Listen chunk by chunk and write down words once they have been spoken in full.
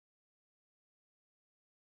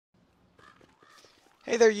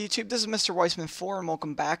Hey there YouTube, this is Mr. Weissman4 and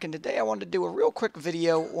welcome back, and today I wanted to do a real quick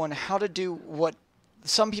video on how to do what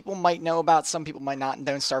some people might know about, some people might not, and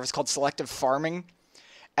don't starve. It's called selective farming,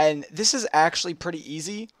 and this is actually pretty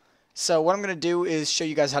easy. So what I'm going to do is show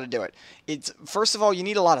you guys how to do it. First of all, you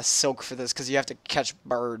need a lot of silk for this because you have to catch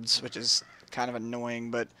birds, which is kind of annoying,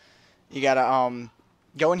 but you got to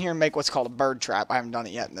go in here and make what's called a bird trap. I haven't done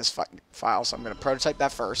it yet in this file, so I'm going to prototype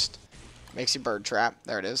that first. Makes you bird trap.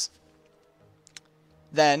 There it is.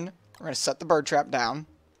 Then, we're going to set the bird trap down,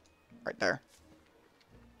 right there.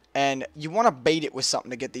 And you want to bait it with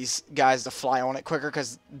something to get these guys to fly on it quicker,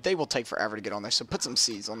 because they will take forever to get on there. So put some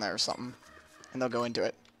seeds on there or something, and they'll go into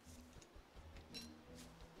it.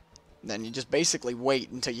 Then you just basically wait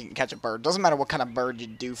until you can catch a bird. Doesn't matter what kind of bird you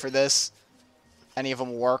do for this. Any of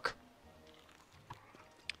them will work.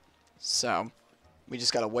 So, we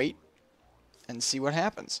just got to wait and see what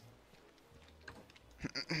happens.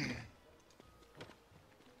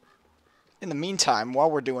 In the meantime, while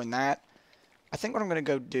we're doing that, I think what I'm going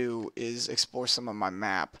to go do is explore some of my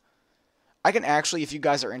map. I can actually, if you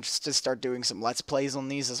guys are interested, start doing some Let's Plays on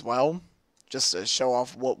these as well, just to show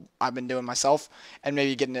off what I've been doing myself, and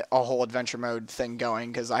maybe getting a whole adventure mode thing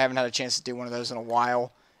going, because I haven't had a chance to do one of those in a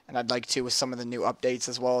while, and I'd like to with some of the new updates,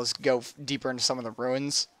 as well as go deeper into some of the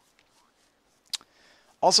ruins.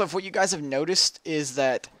 Also, if what you guys have noticed is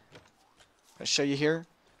that, I'll show you here,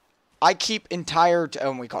 I keep entire,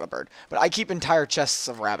 we call it a bird, but I keep entire chests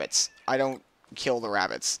of rabbits. I don't kill the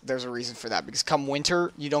rabbits. There's a reason for that, because come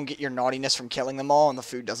winter, you don't get your naughtiness from killing them all, and the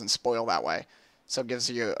food doesn't spoil that way. So it gives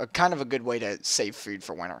you a kind of a good way to save food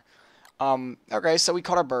for winter. Okay, so we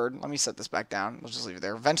caught our bird. Let me set this back down. We'll just leave it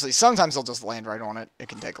there. Eventually, sometimes they'll just land right on it. It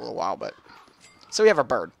can take a little while, but... So we have our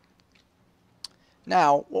bird.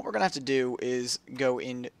 Now, what we're going to have to do is go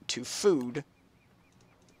into food.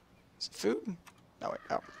 Is it food? No, wait.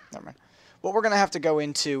 Oh, never mind. What we're going to have to go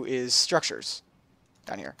into is structures.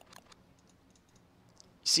 Down here.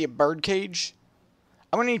 See a bird cage?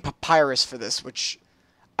 I'm going to need papyrus for this, which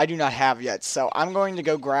I do not have yet. So I'm going to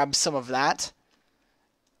go grab some of that.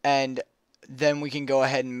 And then we can go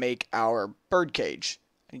ahead and make our bird cage.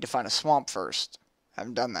 I need to find a swamp first. I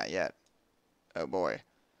haven't done that yet. Oh boy.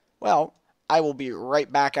 Well, I will be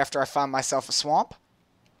right back after I find myself a swamp.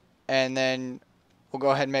 And then we'll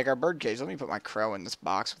go ahead and make our bird cage. Let me put my crow in this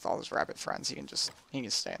box with all his rabbit friends. He can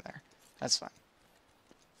stay in there. That's fine.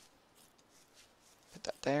 Put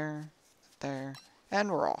that there, and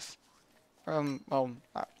we're off. Well,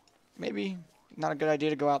 maybe not a good idea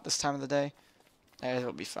to go out this time of the day.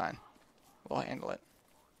 It'll be fine. We'll handle it.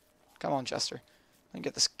 Come on, Chester. Let me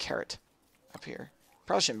get this carrot up here.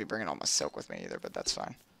 Probably shouldn't be bringing all my silk with me either, but that's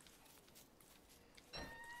fine.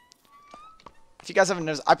 If you guys haven't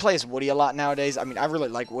noticed, I play as Woody a lot nowadays. I mean, I really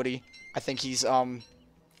like Woody. I think he's, of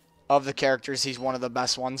the characters, he's one of the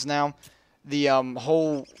best ones now. The,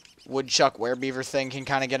 whole woodchuck werebeaver thing can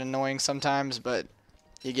kind of get annoying sometimes, but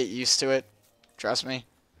you get used to it. Trust me.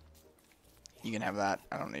 You can have that.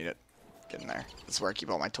 I don't need it. Get in there. That's where I keep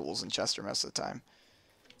all my tools in Chester most of the time.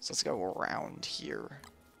 So let's go around here.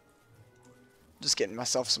 Just getting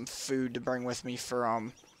myself some food to bring with me for,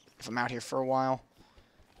 if I'm out here for a while.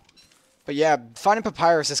 But yeah, finding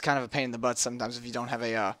papyrus is kind of a pain in the butt sometimes if you don't have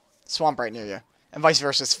a swamp right near you. And vice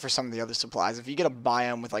versa for some of the other supplies. If you get a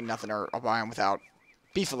biome with like nothing or a biome without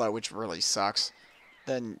beefalo, which really sucks,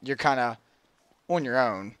 then you're kind of on your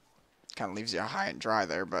own. Kind of leaves you high and dry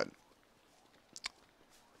there, but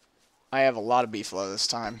I have a lot of beefalo this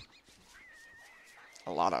time.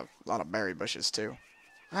 A lot of berry bushes too.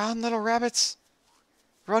 Run, little rabbits!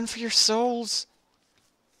 Run for your souls!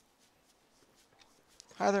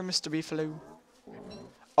 Hi there, Mr. Beefalo.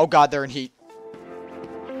 Oh god, they're in heat.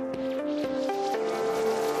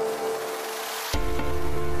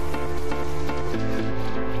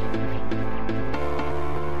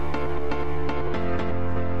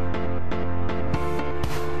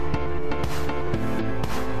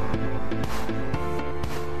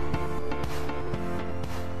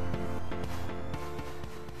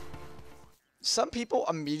 Some people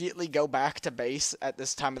immediately go back to base at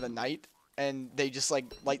this time of the night, and they just, like,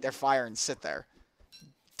 light their fire and sit there.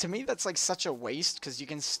 To me, that's, like, such a waste, because you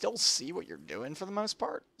can still see what you're doing for the most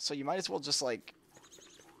part. So you might as well just, like,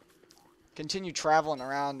 continue traveling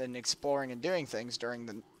around and exploring and doing things during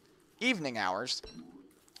the evening hours,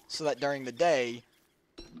 so that during the day,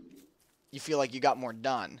 you feel like you got more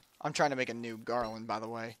done. I'm trying to make a new garland, by the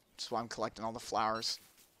way. That's why I'm collecting all the flowers.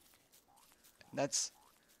 This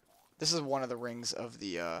is one of the rings of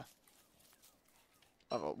the,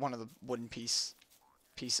 one of the wooden pieces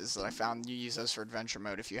that I found. You use those for adventure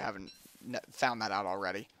mode if you haven't found that out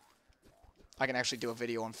already. I can actually do a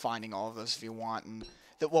video on finding all of those if you want. And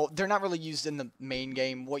well, they're not really used in the main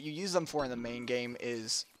game. What you use them for in the main game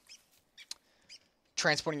is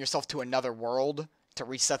transporting yourself to another world to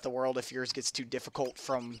reset the world if yours gets too difficult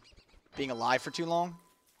from being alive for too long.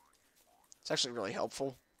 It's actually really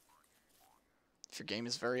helpful if your game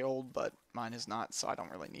is very old, but mine is not, so I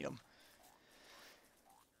don't really need them.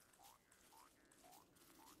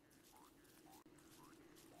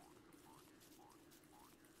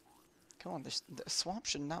 Come on, the swamp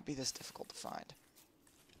should not be this difficult to find.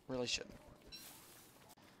 Really shouldn't.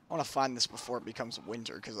 I want to find this before it becomes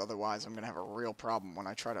winter, because otherwise I'm going to have a real problem when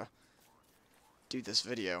I try to do this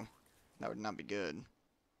video. That would not be good.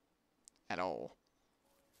 At all.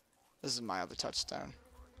 This is my other touchstone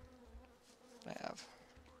that I have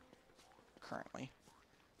currently.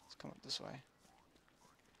 Let's come up this way.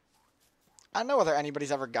 I don't know whether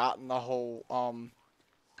anybody's ever gotten the whole,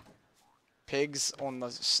 pigs on the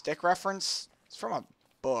stick reference. It's from a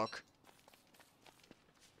book.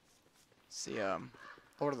 It's the,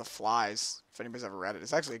 Lord of the Flies, if anybody's ever read it.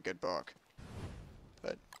 It's actually a good book.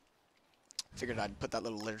 But I figured I'd put that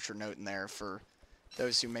little literature note in there for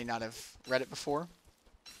those who may not have read it before.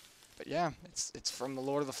 But yeah, it's from the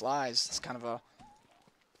Lord of the Flies. It's kind of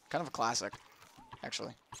a classic,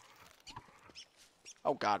 actually.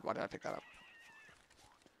 Oh god, why did I pick that up?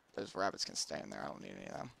 Those rabbits can stay in there. I don't need any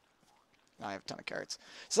of them. I have a ton of carrots.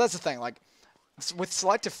 So that's the thing, like, with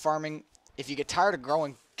selective farming, if you get tired of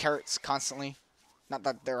growing carrots constantly, not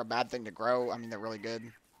that they're a bad thing to grow, I mean, they're really good,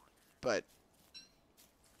 but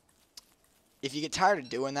if you get tired of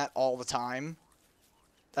doing that all the time,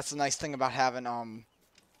 that's the nice thing about having,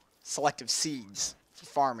 selective seeds for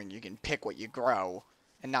farming. You can pick what you grow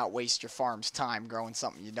and not waste your farm's time growing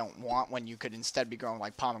something you don't want when you could instead be growing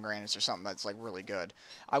like pomegranates or something that's like really good.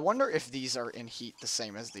 I wonder if these are in heat the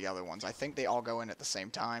same as the other ones. I think they all go in at the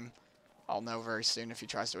same time. I'll know very soon if he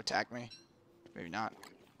tries to attack me. Maybe not.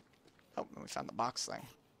 Oh, and we found the box thing.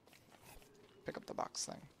 Pick up the box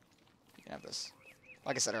thing. You can have this.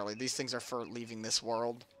 Like I said earlier, these things are for leaving this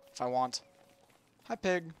world if I want. Hi,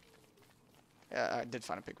 pig. Yeah, I did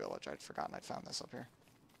find a pig village. I'd forgotten I'd found this up here.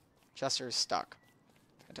 Chester is stuck.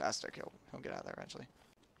 Fantastic. He'll get out of there eventually.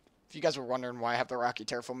 If you guys were wondering why I have the rocky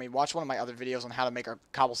terraform made, watch one of my other videos on how to make a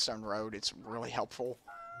cobblestone road. It's really helpful.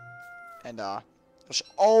 And,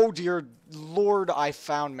 oh, dear lord, I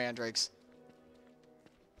found mandrakes.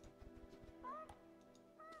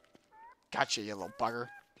 Gotcha, you little bugger.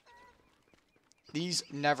 These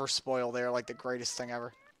never spoil. They're like the greatest thing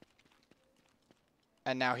ever.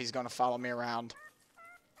 And now he's going to follow me around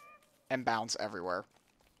and bounce everywhere.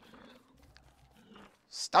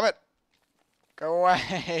 Stop it! Go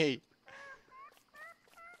away!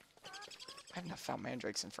 I have not found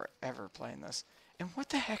mandrakes in forever playing this. And what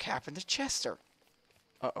the heck happened to Chester?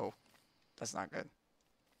 Uh-oh. That's not good.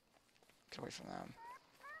 Get away from them.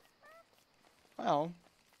 Well,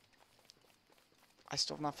 I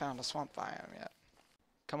still have not found a swamp biome yet.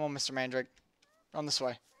 Come on, Mr. Mandrake. Run this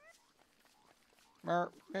way. Merp,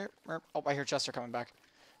 merp, merp. Oh, I hear Chester coming back.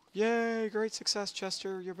 Yay! Great success,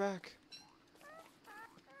 Chester. You're back.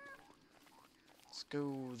 Let's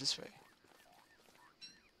go this way.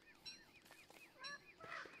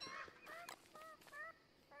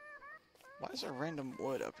 Why is there random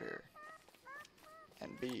wood up here?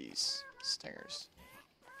 And bees. Stingers.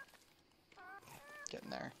 Getting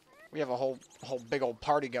there. We have a whole big old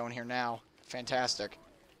party going here now. Fantastic.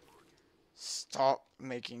 Stop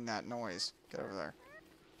making that noise. Get over there.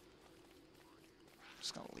 I'm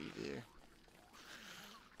just gonna leave you.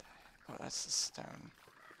 Oh, that's the stone.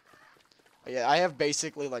 Oh, yeah, I have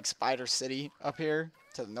basically like Spider City up here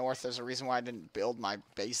to the north. There's a reason why I didn't build my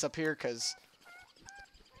base up here, because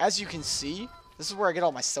as you can see, this is where I get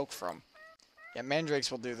all my silk from. Yeah, mandrakes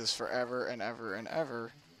will do this forever and ever and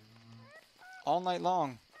ever. All night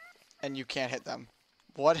long. And you can't hit them.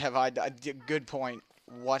 What have I done? Good point.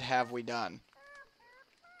 What have we done?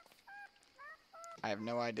 I have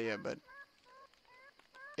no idea, but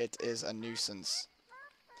it is a nuisance.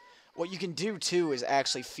 What you can do, too, is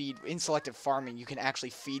actually feed... In selective farming, you can actually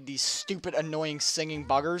feed these stupid, annoying, singing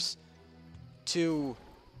buggers to...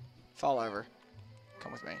 Fall over.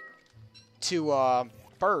 Come with me. To,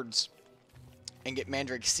 birds. And get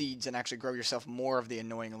mandrake seeds and actually grow yourself more of the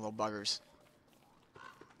annoying little buggers.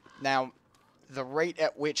 Now, the rate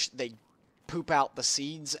at which they poop out the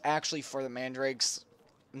seeds, actually, for the mandrakes,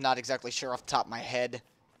 I'm not exactly sure off the top of my head.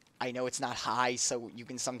 I know it's not high, so you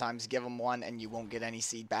can sometimes give them one and you won't get any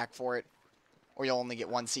seed back for it. Or you'll only get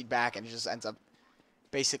one seed back and it just ends up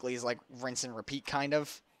basically is like rinse and repeat, kind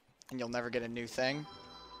of. And you'll never get a new thing.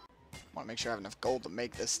 I want to make sure I have enough gold to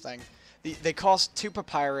make this thing. They cost 2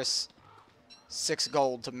 papyrus 6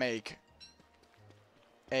 gold to make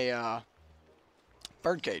a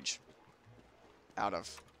birdcage out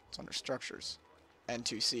of. It's under structures. And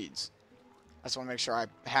 2 seeds. I just want to make sure I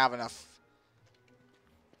have enough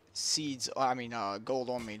seeds, gold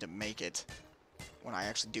on me to make it when I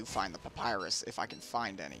actually do find the papyrus, if I can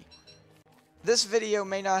find any. This video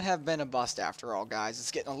may not have been a bust after all, guys.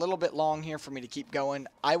 It's getting a little bit long here for me to keep going.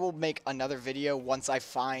 I will make another video once I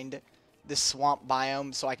find this swamp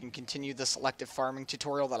biome so I can continue the selective farming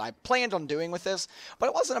tutorial that I planned on doing with this. But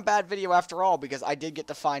it wasn't a bad video after all, because I did get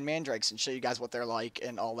to find mandrakes and show you guys what they're like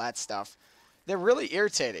and all that stuff. They're really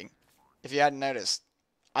irritating, if you hadn't noticed.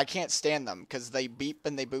 I can't stand them because they beep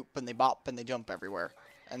and they boop and they bop and they jump everywhere.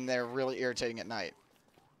 And they're really irritating at night.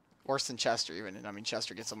 Worse than Chester even, and I mean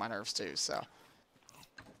Chester gets on my nerves too, so.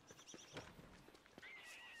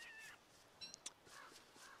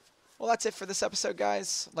 Well, that's it for this episode,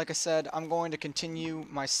 guys. Like I said, I'm going to continue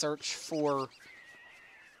my search for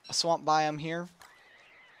a swamp biome here.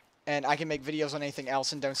 And I can make videos on anything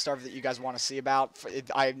else in Don't Starve that you guys want to see about.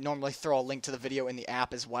 I normally throw a link to the video in the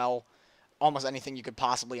app as well. Almost anything you could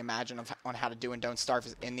possibly imagine on how to do in Don't Starve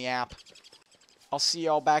is in the app. I'll see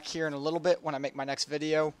y'all back here in a little bit when I make my next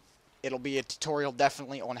video. It'll be a tutorial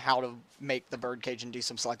definitely on how to make the birdcage and do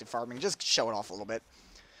some selective farming. Just show it off a little bit.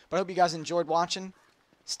 But I hope you guys enjoyed watching.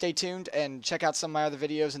 Stay tuned and check out some of my other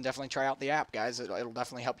videos and definitely try out the app, guys. It'll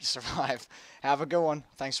definitely help you survive. Have a good one.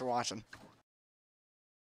 Thanks for watching.